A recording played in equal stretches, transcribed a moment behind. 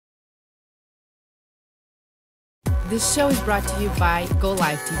This show is brought to you by Go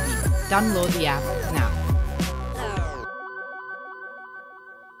Live TV. Download the app now.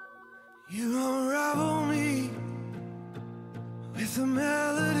 You unravel me with a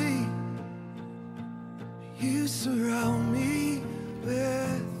melody. You surround me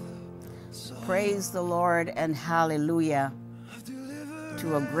with Praise the Lord and hallelujah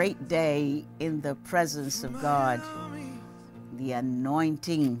to a great day in the presence of God. The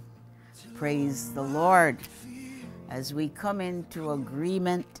anointing. Praise the Lord. As we come into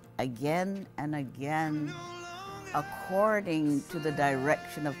agreement again and again, according to the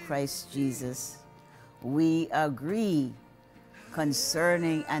direction of Christ Jesus, we agree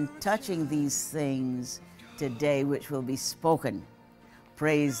concerning and touching these things today which will be spoken.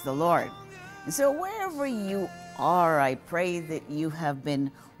 Praise the Lord. And so wherever you are, I pray that you have been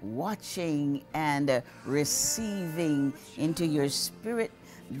watching and receiving into your spirit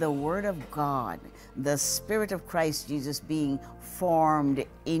the Word of God, the Spirit of Christ Jesus being formed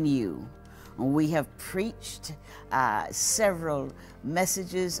in you. We have preached several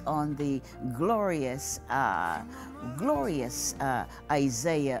messages on the glorious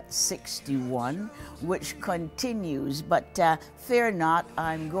Isaiah 61, which continues. But fear not,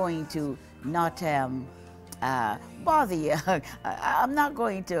 I'm going to not bother you. I'm not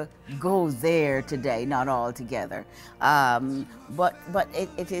going to go there today, not altogether. But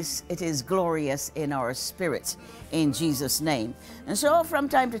it is glorious in our spirits in Jesus' name. And so from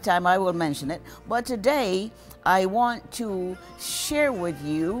time to time I will mention it. But today I want to share with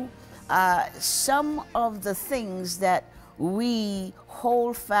you some of the things that we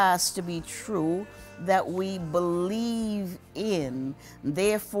hold fast to be true, that we believe in.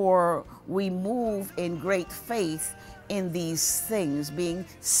 Therefore, we move in great faith in these things, being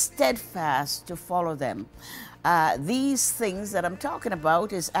steadfast to follow them. These things that I'm talking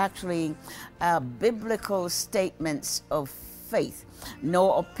about is actually biblical statements of faith.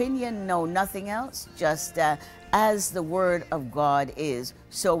 No opinion, no nothing else, just as the Word of God is,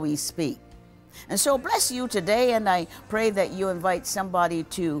 so we speak. And so bless you today, and I pray that you invite somebody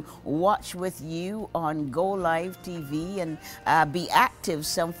to watch with you on Go Live TV and be active.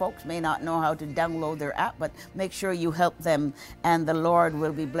 Some folks may not know how to download their app, but make sure you help them, and the Lord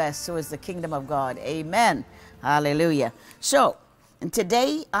will be blessed. So is the kingdom of God. Amen. Hallelujah. So, and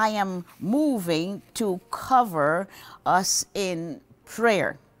today I am moving to cover us in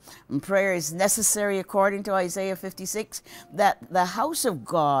prayer. And prayer is necessary according to Isaiah 56, that the house of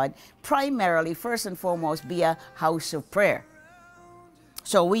God primarily, first and foremost, be a house of prayer.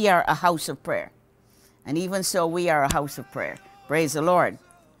 So we are a house of prayer. And even so, we are a house of prayer. Praise the Lord.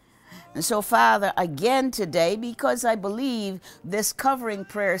 And so, Father, again today, because I believe this covering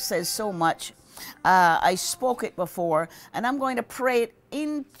prayer says so much, I spoke it before, and I'm going to pray it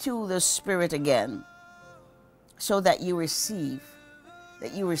into the Spirit again so that you receive.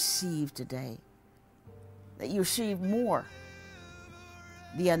 That you receive today, that you receive more.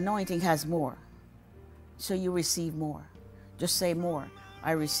 The anointing has more, so you receive more. Just say more.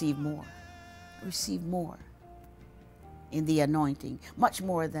 I receive more. I receive more in the anointing, much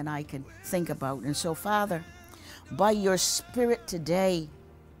more than I can think about. And so, Father, by your Spirit today,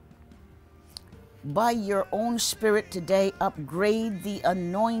 by your own Spirit today, upgrade the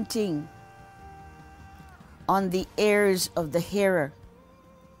anointing on the ears of the hearer.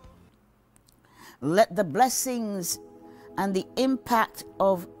 Let the blessings and the impact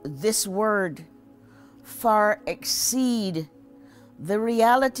of this word far exceed the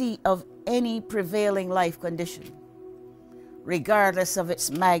reality of any prevailing life condition, regardless of its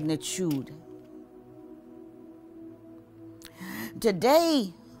magnitude.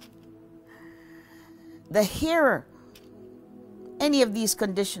 Today, the hearer, any of these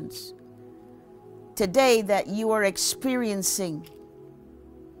conditions, today that you are experiencing,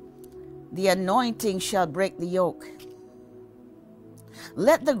 the anointing shall break the yoke.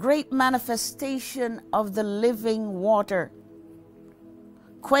 Let the great manifestation of the living water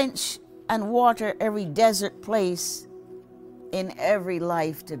quench and water every desert place in every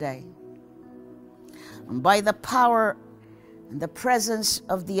life today. And by the power and the presence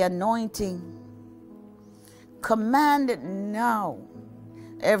of the anointing, command it now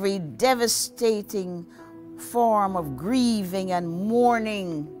every devastating form of grieving and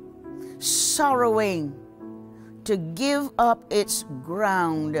mourning, sorrowing, to give up its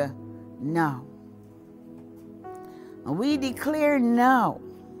ground now. And we declare now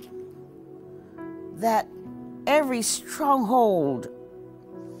that every stronghold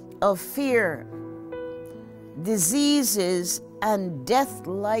of fear, diseases, and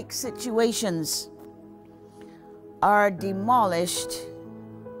death-like situations are demolished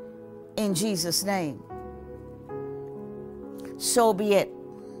in Jesus' name. so be it.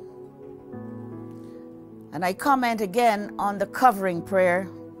 And I comment again on the covering prayer,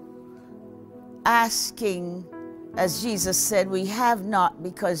 asking, as Jesus said, we have not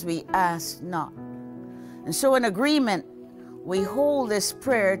because we ask not. And so in agreement, we hold this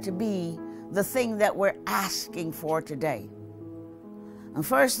prayer to be the thing that we're asking for today. And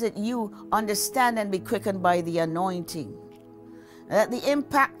first, that you understand and be quickened by the anointing, that the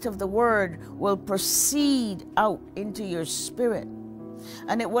impact of the word will proceed out into your spirit,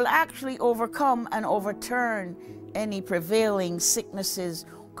 and it will actually overcome and overturn any prevailing sicknesses,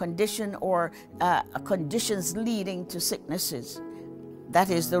 condition, or conditions leading to sicknesses. That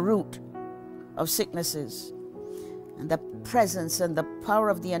is the root of sicknesses. And the presence and the power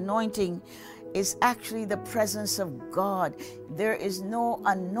of the anointing is actually the presence of God. There is no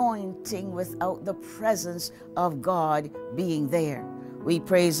anointing without the presence of God being there. We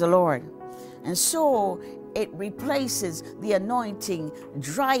praise the Lord. And so it replaces the anointing,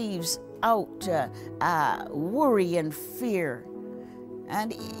 drives out worry and fear.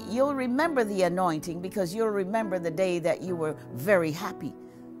 And you'll remember the anointing because you'll remember the day that you were very happy,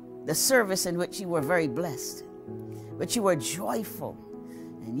 the service in which you were very blessed, but you were joyful.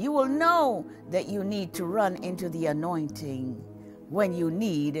 And you will know that you need to run into the anointing when you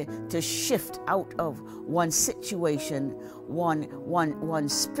need to shift out of one situation, one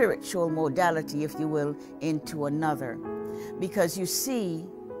spiritual modality, if you will, into another. Because you see,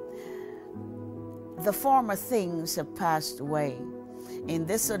 the former things have passed away. In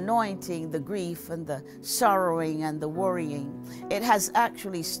this anointing, the grief and the sorrowing and the worrying, it has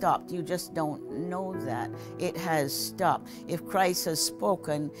actually stopped. You just don't know that. It has stopped. If Christ has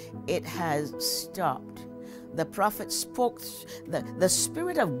spoken, it has stopped. The prophet spoke, the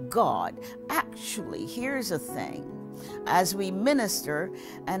Spirit of God. Actually, here's the thing. As we minister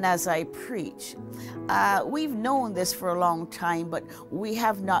and as I preach, we've known this for a long time, but we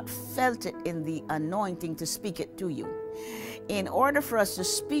have not felt it in the anointing to speak it to you. In order for us to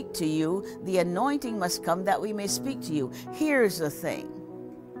speak to you, the anointing must come that we may speak to you. Here's the thing.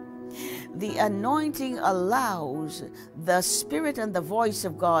 The anointing allows the Spirit and the voice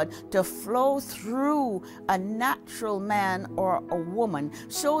of God to flow through a natural man or a woman,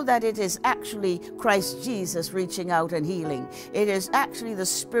 so that it is actually Christ Jesus reaching out and healing. It is actually the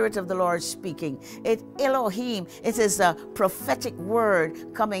Spirit of the Lord speaking. It Elohim. It is a prophetic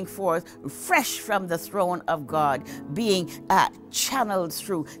word coming forth fresh from the throne of God, being channeled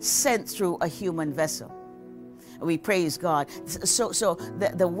through, sent through a human vessel. We praise God. So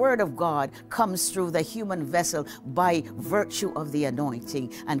the word of God comes through the human vessel by virtue of the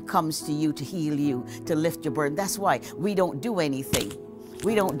anointing and comes to you to heal you, to lift your burden. That's why we don't do anything.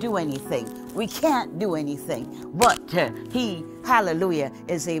 We don't do anything. We can't do anything. But He, hallelujah,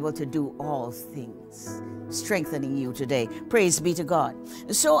 is able to do all things, strengthening you today. Praise be to God.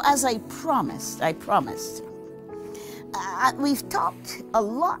 So as I promised, we've talked a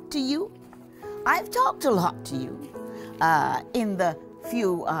lot to you. I've talked a lot to you in the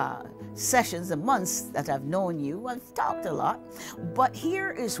few sessions and months that I've known you. I've talked a lot. But here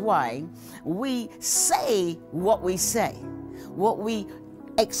is why we say what we say, what we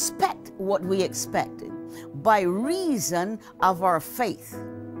expect, what we expected, by reason of our faith.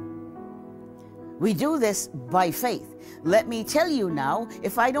 We do this by faith. Let me tell you now,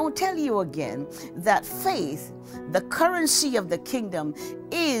 if I don't tell you again, that faith, the currency of the kingdom,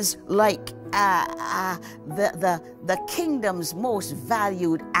 is like the kingdom's most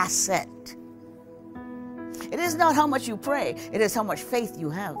valued asset. It is not how much you pray, it is how much faith you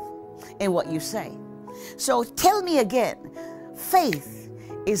have in what you say. So tell me again, faith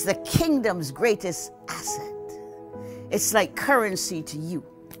is the kingdom's greatest asset. It's like currency to you.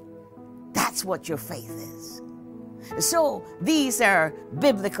 That's what your faith is. So these are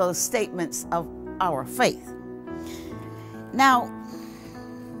biblical statements of our faith. Now,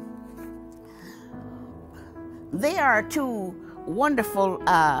 there are two wonderful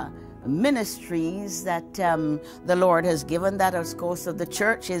ministries that the Lord has given. That, of course, of the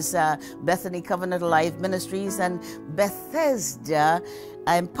church is Bethany Covenant Life Ministries, and Bethesda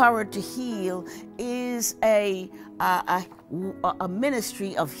Empowered to Heal is a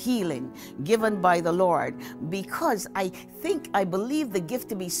ministry of healing given by the Lord, because I believe the gift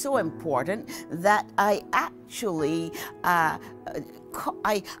to be so important that I actually I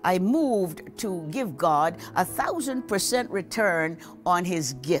moved to give God 1,000% return on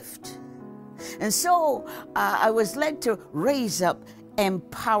His gift. And so I was led to raise up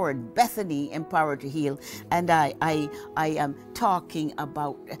empowered, Bethany empowered to heal. And I am talking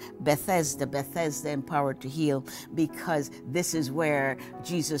about Bethesda empowered to heal, because this is where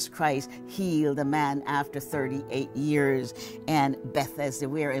Jesus Christ healed a man after 38 years. And Bethesda,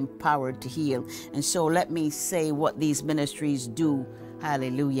 we're empowered to heal. And so let me say what these ministries do.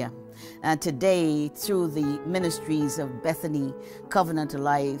 Hallelujah. And today, through the ministries of Bethany, Covenant of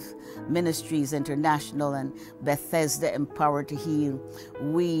Life, Ministries International, and Bethesda Empowered to Heal,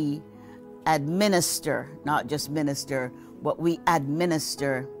 we administer, not just minister, but we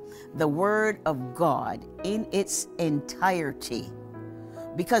administer the Word of God in its entirety,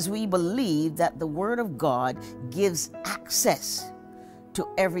 because we believe that the Word of God gives access to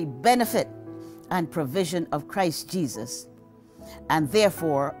every benefit and provision of Christ Jesus, and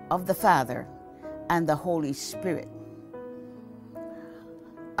therefore of the Father and the Holy Spirit.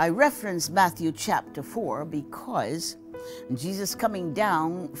 I reference Matthew chapter 4 because Jesus, coming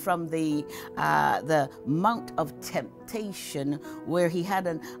down from the Mount of Temptation, where he had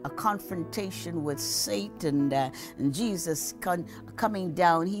a confrontation with Satan, and Jesus coming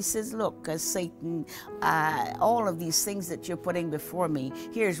down, he says, look, Satan, all of these things that you're putting before me,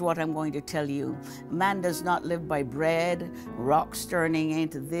 here's what I'm going to tell you. Man does not live by bread, rocks turning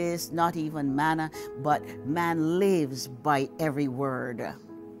into this, not even manna, but man lives by every word,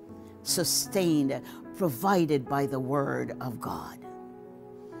 sustained, provided by the Word of God.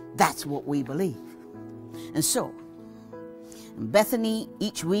 That's what we believe. And so, in Bethany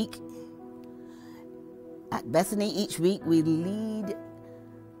each week, we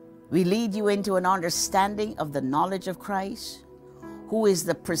lead you into an understanding of the knowledge of Christ, who is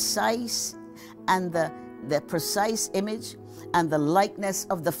the precise and the precise image and the likeness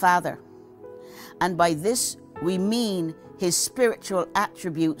of the Father. And by this we mean his spiritual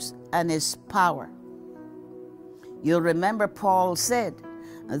attributes and his power. You'll remember Paul said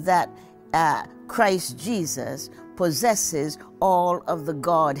that Christ Jesus possesses all of the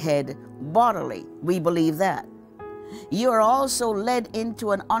Godhead bodily. We believe that. You are also led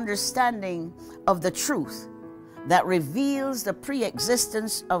into an understanding of the truth that reveals the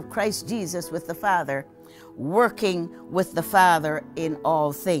pre-existence of Christ Jesus with the Father, working with the Father in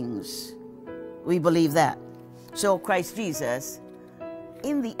all things. We believe that. So Christ Jesus,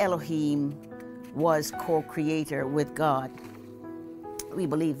 in the Elohim, was co-creator with God. We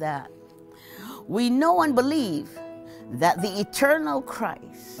believe that. We know and believe that the eternal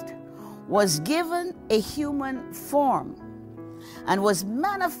Christ was given a human form and was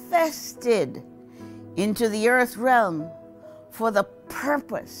manifested into the earth realm for the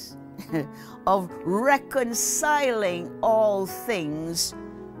purpose of reconciling all things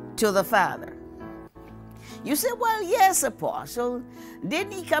to the Father. You say, well, yes, Apostle.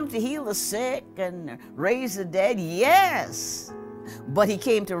 Didn't he come to heal the sick and raise the dead? Yes. But he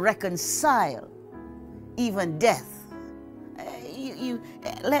came to reconcile even death.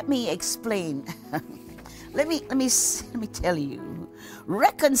 Let me explain. let me tell you.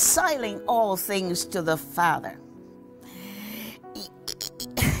 Reconciling all things to the Father.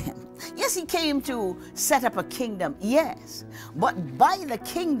 Yes, he came to set up a kingdom, yes. But by the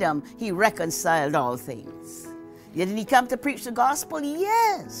kingdom, he reconciled all things. Didn't he come to preach the gospel?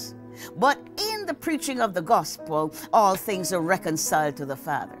 Yes. But in the preaching of the gospel, all things are reconciled to the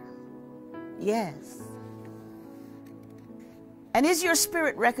Father. Yes. And is your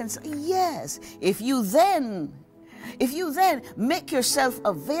spirit reconciled? Yes. If you then make yourself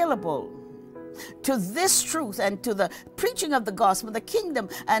available to this truth and to the preaching of the gospel, the kingdom,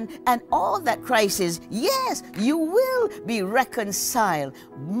 and all that Christ is, yes, you will be reconciled,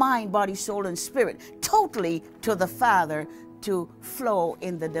 mind, body, soul, and spirit, totally to the Father, to flow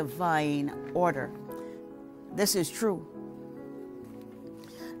in the divine order. This is true.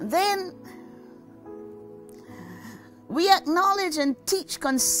 Then we acknowledge and teach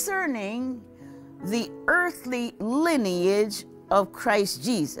concerning the earthly lineage of Christ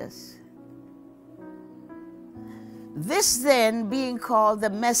Jesus. This then, being called the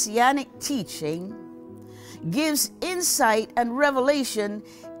Messianic teaching, gives insight and revelation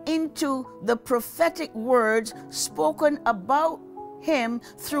into the prophetic words spoken about him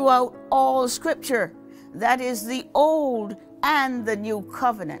throughout all Scripture. That is the Old and the New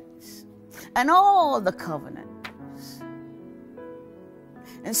Covenants, and all the covenants.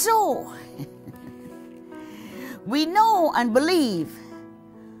 And so, we know and believe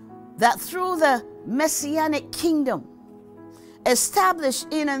that through the Messianic kingdom established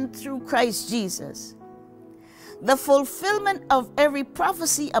in and through Christ Jesus, the fulfillment of every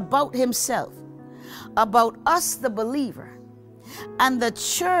prophecy about himself, about us the believer, and the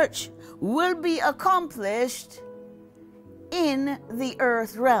church will be accomplished in the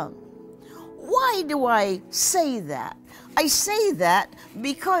earth realm. Why do I say that? I say that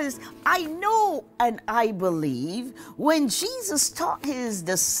because I know and I believe when Jesus taught his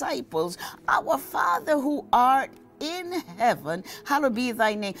disciples, "Our Father who art in heaven, hallowed be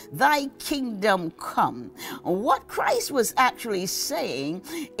thy name, thy kingdom come." What Christ was actually saying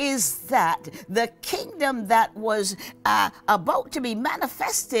is that the kingdom that was about to be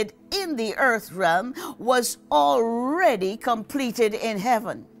manifested in the earth realm was already completed in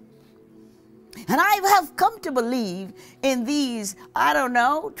heaven. And I have come to believe in these,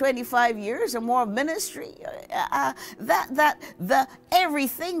 25 years or more of ministry, that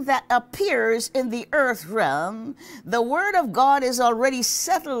everything that appears in the earth realm, the Word of God is already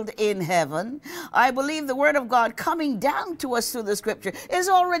settled in heaven. I believe the Word of God coming down to us through the Scripture is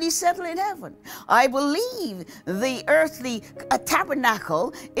already settled in heaven. I believe the earthly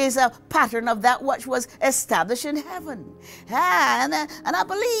tabernacle is a pattern of that which was established in heaven. And I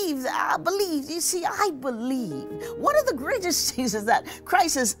believe, I believe one of the greatest things that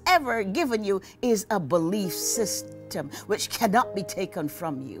Christ has ever given you is a belief system which cannot be taken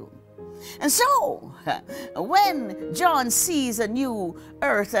from you. And so, when John sees a new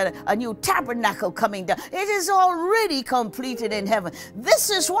earth and a new tabernacle coming down, it is already completed in heaven.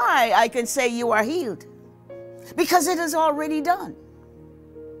 This is why I can say you are healed, because it is already done.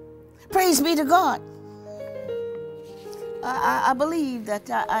 Praise be to God. I believe that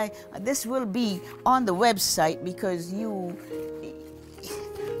this will be on the website, because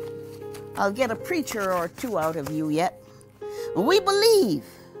I'll get a preacher or two out of you yet. We believe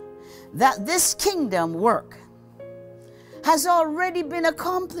that this kingdom work has already been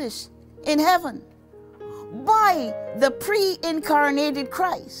accomplished in heaven by the pre-incarnated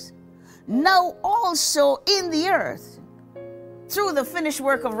Christ, now also in the earth through the finished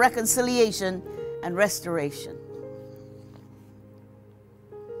work of reconciliation and restoration.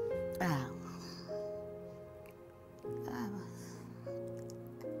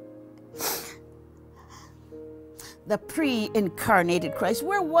 The pre-incarnated Christ,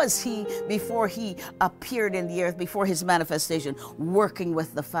 where was he before he appeared in the earth, before his manifestation? Working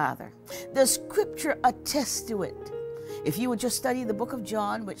with the Father. The Scripture attests to it. If you would just study the book of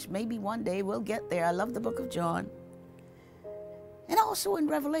John, which maybe one day we'll get there. I love the book of John. And also in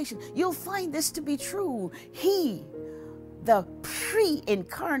Revelation, you'll find this to be true. He, the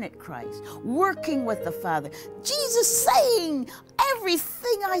pre-incarnate Christ, working with the Father. Jesus saying,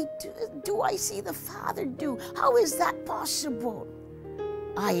 "Everything I do, I see the Father do." How is that possible?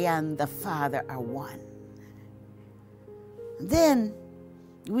 I and the Father are one. Then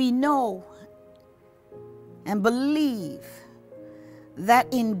we know and believe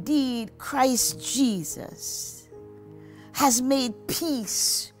that indeed Christ Jesus has made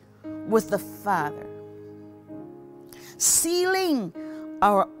peace with the Father, sealing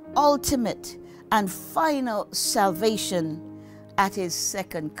our ultimate and final salvation at his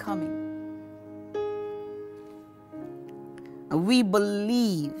second coming. We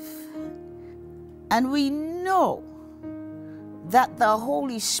believe and we know that the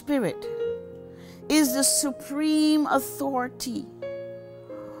Holy Spirit is the supreme authority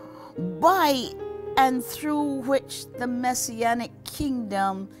by and through which the Messianic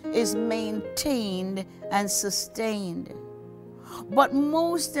kingdom is maintained and sustained. But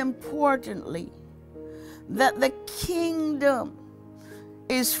most importantly, that the kingdom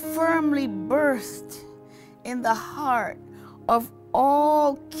is firmly birthed in the heart of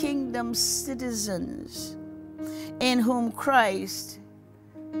all kingdom citizens, in whom Christ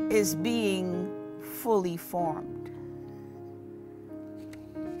is being fully formed.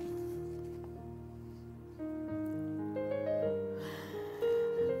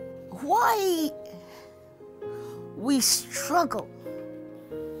 Why we struggle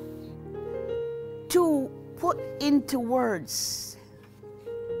to put into words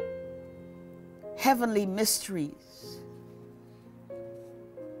heavenly mysteries.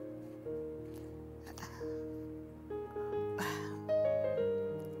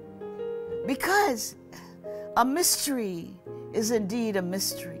 Because a mystery is indeed a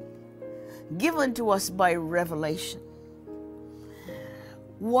mystery given to us by revelation.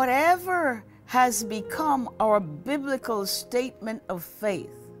 Whatever has become our biblical statement of faith,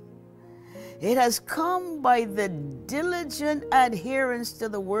 it has come by the diligent adherence to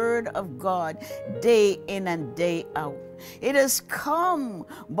the Word of God day in and day out. It has come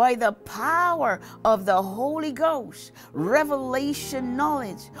by the power of the Holy Ghost, revelation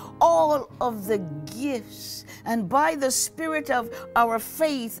knowledge, all of the gifts, and by the Spirit of our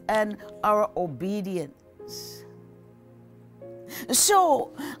faith and our obedience.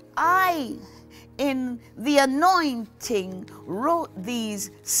 So I in the anointing wrote these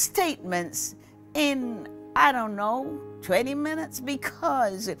statements in, I don't know, 20 minutes,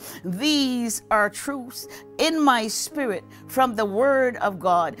 because these are truths in my spirit from the Word of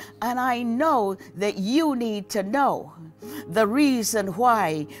God. And I know that you need to know the reason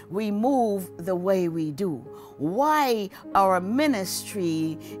why we move the way we do, why our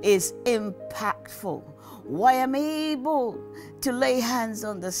ministry is impactful, why I'm able to lay hands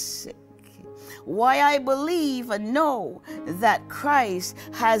on the sick, why I believe and know that Christ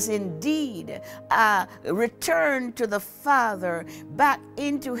has indeed returned to the Father back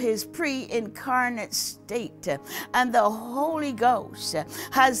into his pre-incarnate state, and the Holy Ghost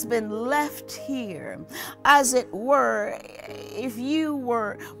has been left here. As it were, if you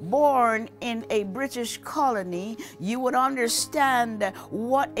were born in a British colony, you would understand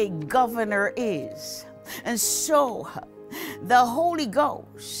what a governor is. And so the Holy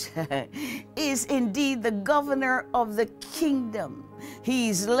Ghost is indeed the governor of the kingdom.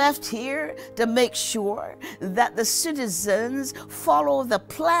 He's left here to make sure that the citizens follow the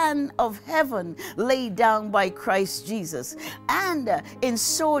plan of heaven laid down by Christ Jesus, and in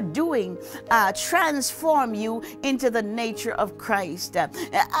so doing, transform you into the nature of Christ.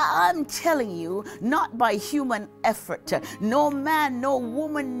 I'm telling you, not by human effort. No man, no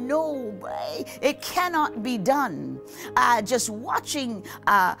woman, no way. It cannot be done. Just watching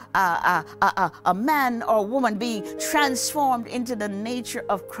a man or woman be transformed into the nature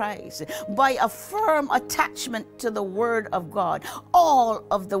of Christ by a firm attachment to the Word of God, all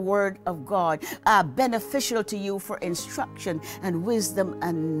of the Word of God, beneficial to you for instruction and wisdom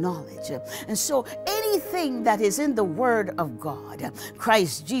and knowledge. And so anything that is in the Word of God,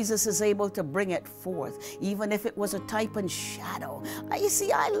 Christ Jesus is able to bring it forth, even if it was a type and shadow. You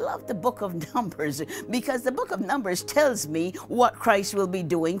see, I love the book of Numbers, because the book of Numbers tells me what Christ will be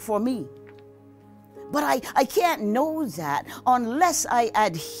doing for me. But I can't know that unless I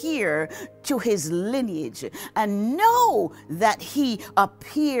adhere to his lineage and know that he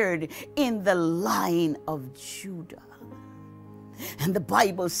appeared in the line of Judah. And the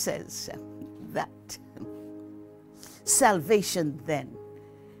Bible says that salvation then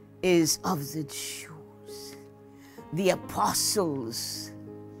is of the Jews, the apostles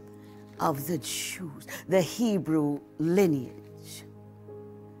of the Jews, the Hebrew lineage,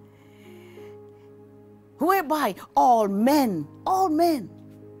 whereby all men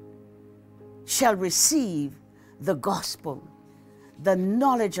shall receive the gospel, the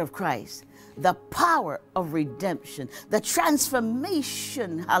knowledge of Christ, the power of redemption, the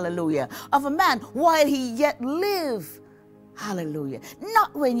transformation, hallelujah, of a man while he yet live, hallelujah,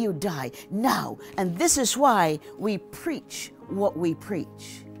 not when you die, now. And this is why we preach what we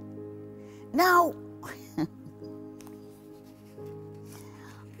preach. Now,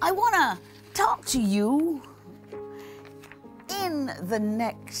 I want to talk to you in the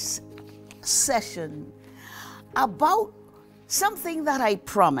next session about something that I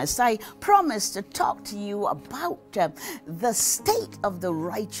promised. I promised to talk to you about the state of the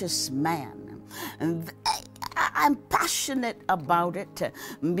righteous man. And I'm passionate about it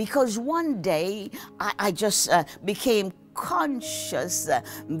because one day I just became conscious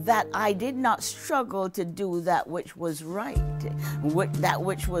that I did not struggle to do that which was right, that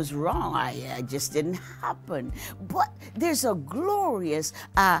which was wrong. I just didn't happen. But there's a glorious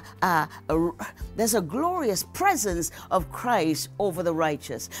presence of Christ over the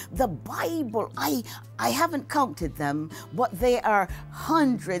righteous. The Bible, I haven't counted them, but there are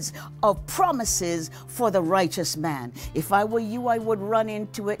hundreds of promises for the righteous man. If I were you, I would run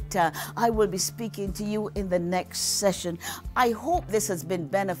into it. I will be speaking to you in the next session. I hope this has been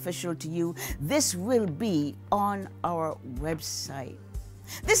beneficial to you. This will be on our website.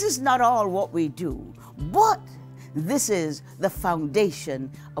 This is not all what we do, but this is the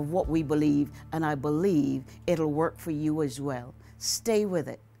foundation of what we believe, and I believe it'll work for you as well. Stay with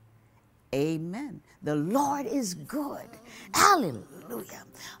it. Amen. The Lord is good. Hallelujah.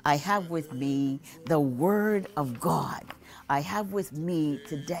 I have with me the Word of God. I have with me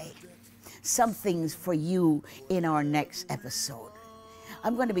today some things for you in our next episode.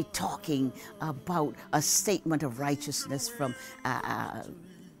 I'm going to be talking about a statement of righteousness from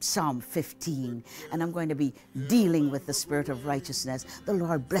Psalm 15, and I'm going to be dealing with the spirit of righteousness. The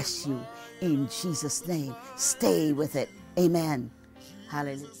Lord bless you in Jesus' name. Stay with it. Amen.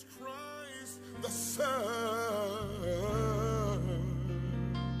 Hallelujah. The Son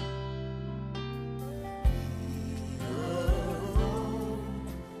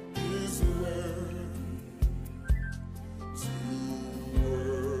is worthy to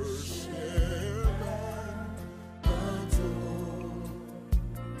worship and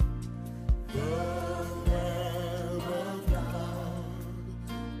adore.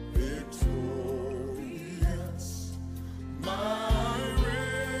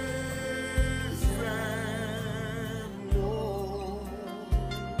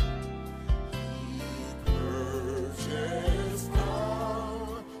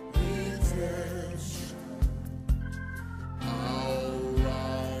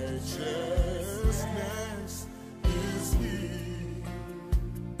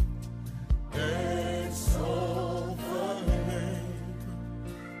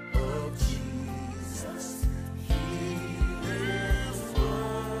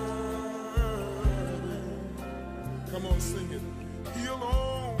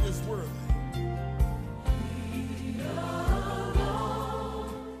 is worthy.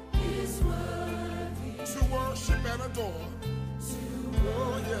 To worship and adore.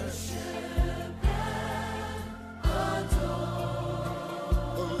 Oh, yes.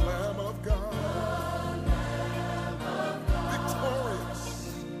 The Lamb of God. Victorious.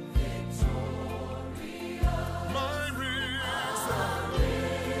 My risen.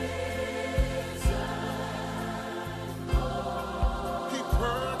 He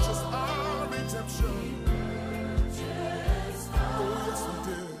purchased our redemption. Oh, yes, he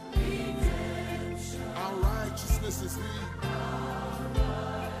did. Our righteousness is He.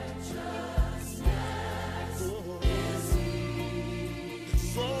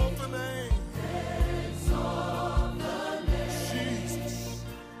 Exalt the name. Jesus.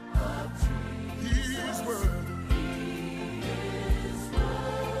 He is worthy.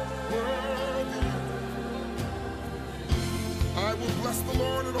 Worthy. I will bless the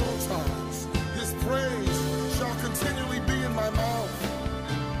Lord at all times. His praise shall continually be in my mouth.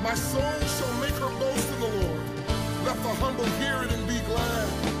 My soul shall make her boast in the Lord. Let the humble hear it and be glad.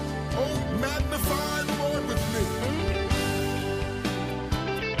 Oh, magnify the Lord with me.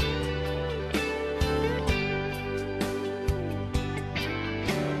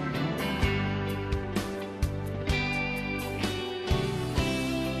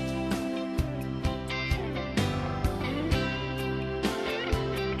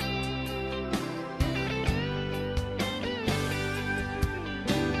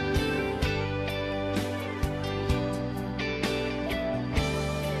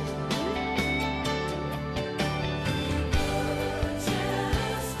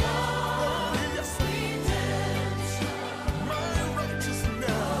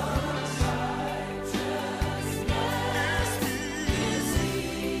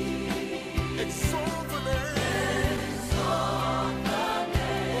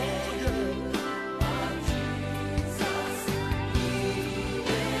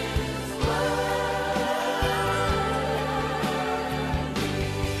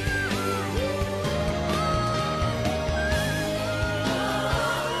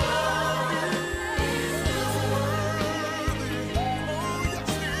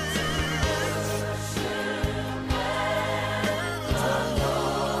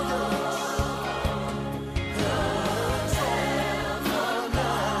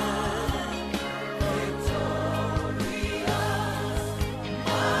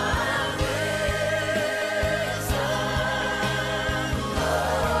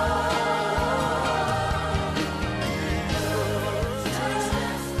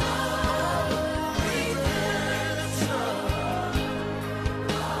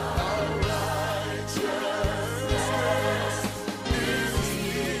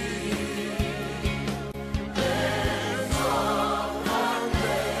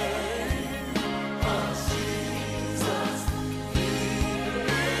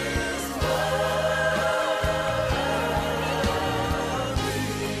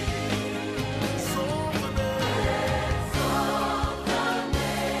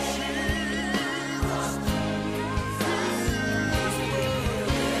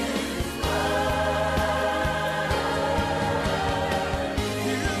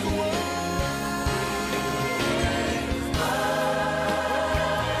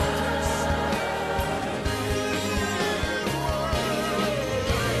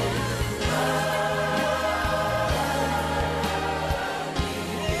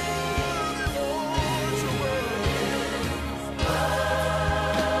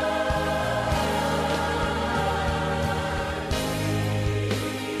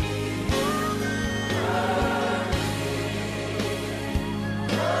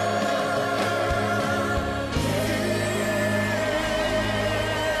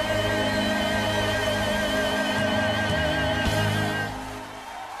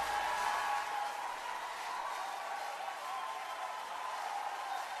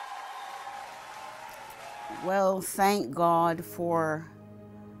 Well, thank God for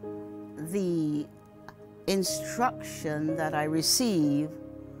the instruction that I received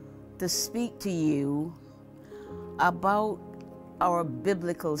to speak to you about our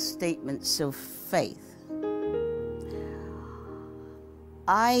biblical statements of faith.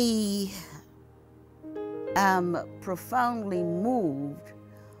 I am profoundly moved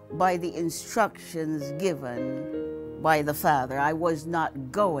by the instructions given by the Father. I was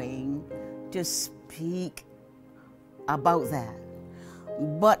not going to speak about that,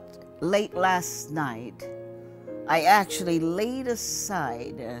 but late last night I actually laid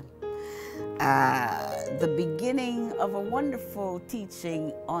aside the beginning of a wonderful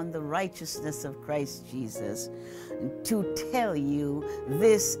teaching on the righteousness of Christ Jesus to tell you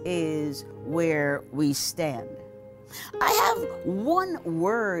this is where we stand. I have one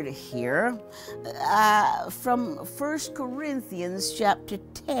word here from 1 Corinthians chapter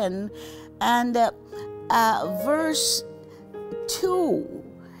 10 and verse 2.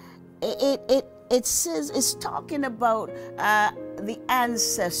 It says, it's talking about the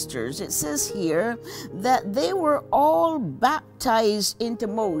ancestors. It says here that they were all baptized into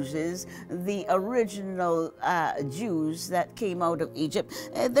Moses, the original Jews that came out of Egypt.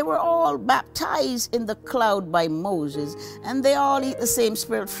 They were all baptized in the cloud by Moses, and they all eat the same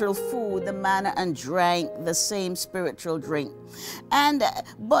spiritual food, the manna, and drank the same spiritual drink. And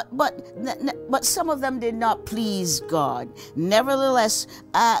but some of them did not please God. Nevertheless,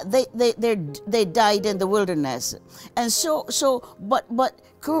 they died in the wilderness. And but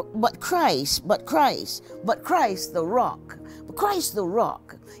Christ the rock. Christ the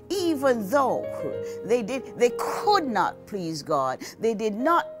rock, even though they could not please God, they did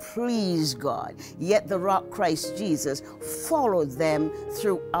not please God, yet the rock Christ Jesus followed them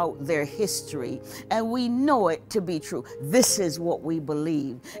throughout their history, and we know it to be true. This is what we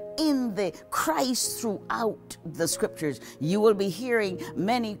believe in the Christ throughout the scriptures. You will be hearing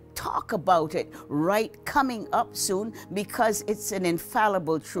many talk about it coming up soon, because it's an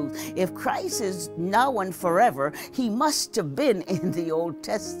infallible truth. If Christ is now and forever, he must have been in the Old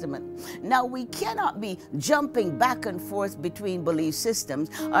Testament. Now, we cannot be jumping back and forth between belief systems.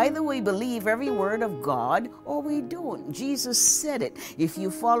 Either we believe every word of God or we don't. Jesus said it. If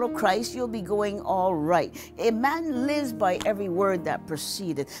you follow Christ, you'll be going all right. A man lives by every word that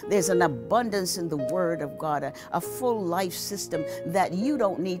proceeded. There's an abundance in the word of God, a full life system that you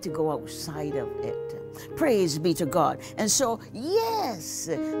don't need to go outside of it. Praise be to God. And so, yes,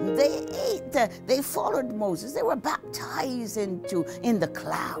 they followed Moses. They were baptized in the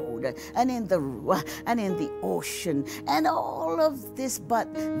cloud and in the ocean and all of this, but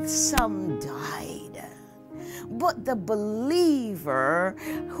some died. But the believer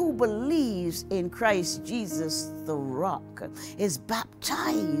who believes in Christ Jesus the rock is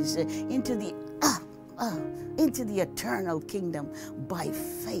baptized into the eternal kingdom by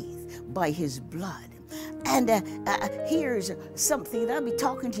faith, by his blood. And here's something that I'll be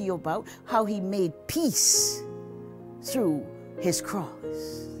talking to you about, how he made peace through his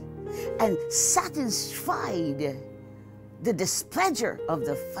cross and satisfied the displeasure of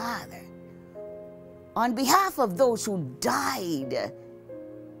the Father on behalf of those who died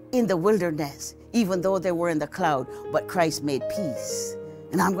in the wilderness, even though they were in the cloud, but Christ made peace.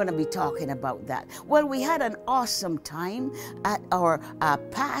 And I'm going to be talking about that. Well, we had an awesome time at our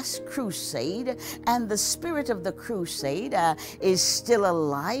past crusade, and the spirit of the crusade is still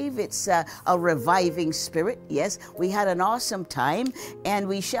alive. It's a reviving spirit. Yes, we had an awesome time, and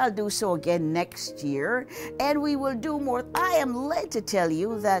we shall do so again next year, and we will do more. I am led to tell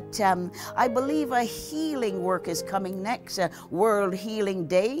you that I believe a healing work is coming next, World Healing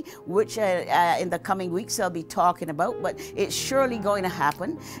Day, which in the coming weeks I'll be talking about, but it's surely going to happen.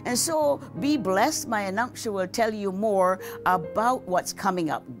 And so be blessed. My announcer will tell you more about what's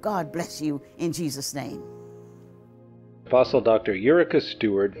coming up. God bless you in Jesus' name. Apostle Dr. Eurica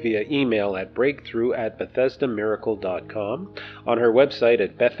Stewart via email at breakthrough@BethesdaMiracle.com, on her website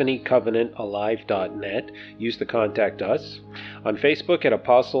at BethanyCovenantAlive.net. Use the Contact Us. On Facebook at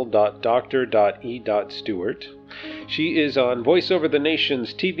apostle.dr.e.stewart. She is on Voice Over the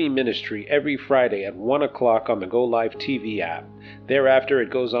Nations TV ministry every Friday at 1 o'clock on the Go Live TV app. Thereafter, it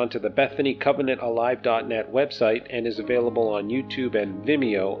goes on to the BethanyCovenantAlive.net website and is available on YouTube and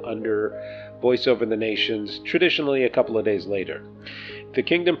Vimeo under Voice Over the Nations, traditionally a couple of days later. The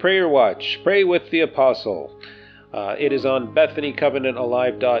Kingdom Prayer Watch, Pray with the Apostle. It is on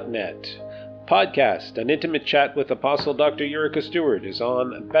BethanyCovenantAlive.net. Podcast, An Intimate Chat with Apostle Dr. Eurica Stewart, is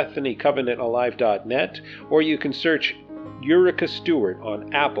on BethanyCovenantAlive.net, or you can search Eurica Stewart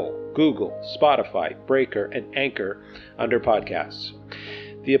on Apple, Google, Spotify, Breaker, and Anchor under podcasts.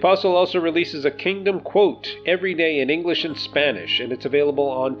 The Apostle also releases a Kingdom Quote every day in English and Spanish, and it's available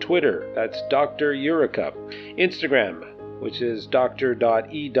on Twitter. That's Dr. Eurica. Instagram, which is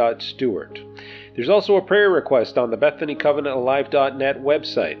dr.e.stewart. There's also a prayer request on the BethanyCovenantAlive.net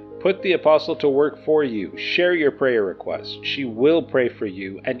website. Put the Apostle to work for you. Share your prayer requests. She will pray for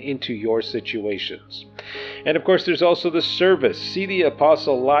you and into your situations. And of course, there's also the service. See the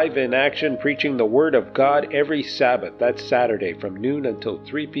Apostle live in action, preaching the Word of God every Sabbath. That's Saturday from noon until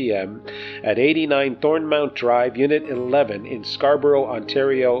 3 p.m. at 89 Thornmount Drive, Unit 11 in Scarborough,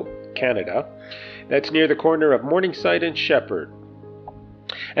 Ontario, Canada. That's near the corner of Morningside and Shepherd.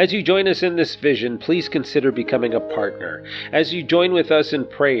 As you join us in this vision, please consider becoming a partner. As you join with us in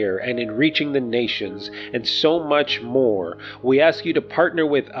prayer and in reaching the nations and so much more, we ask you to partner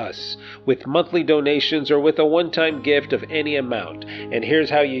with us with monthly donations or with a one-time gift of any amount. And here's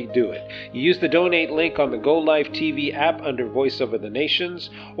how you do it. You use the donate link on the Go Live TV app under Voice Over the Nations,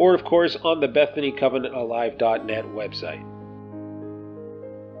 or of course on the BethanyCovenantAlive.net website.